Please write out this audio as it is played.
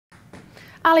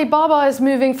Alibaba is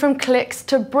moving from clicks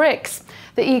to bricks.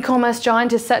 The e-commerce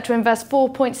giant is set to invest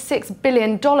 $4.6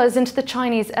 billion into the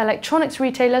Chinese electronics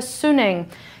retailer Suning,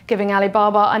 giving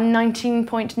Alibaba a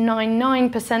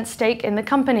 19.99% stake in the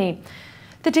company.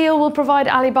 The deal will provide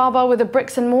Alibaba with a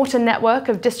bricks-and-mortar network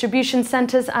of distribution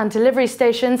centers and delivery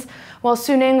stations, while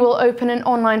Suning will open an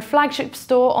online flagship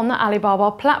store on the Alibaba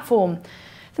platform.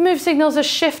 The move signals a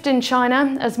shift in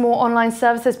China as more online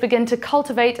services begin to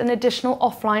cultivate an additional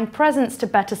offline presence to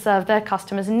better serve their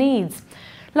customers' needs.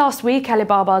 Last week,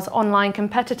 Alibaba's online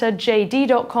competitor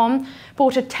JD.com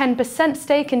bought a 10%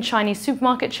 stake in Chinese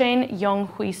supermarket chain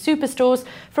Yonghui Superstores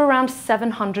for around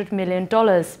 $700 million.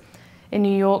 In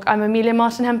New York, I'm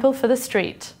Martyn-Hemphill for The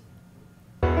Street.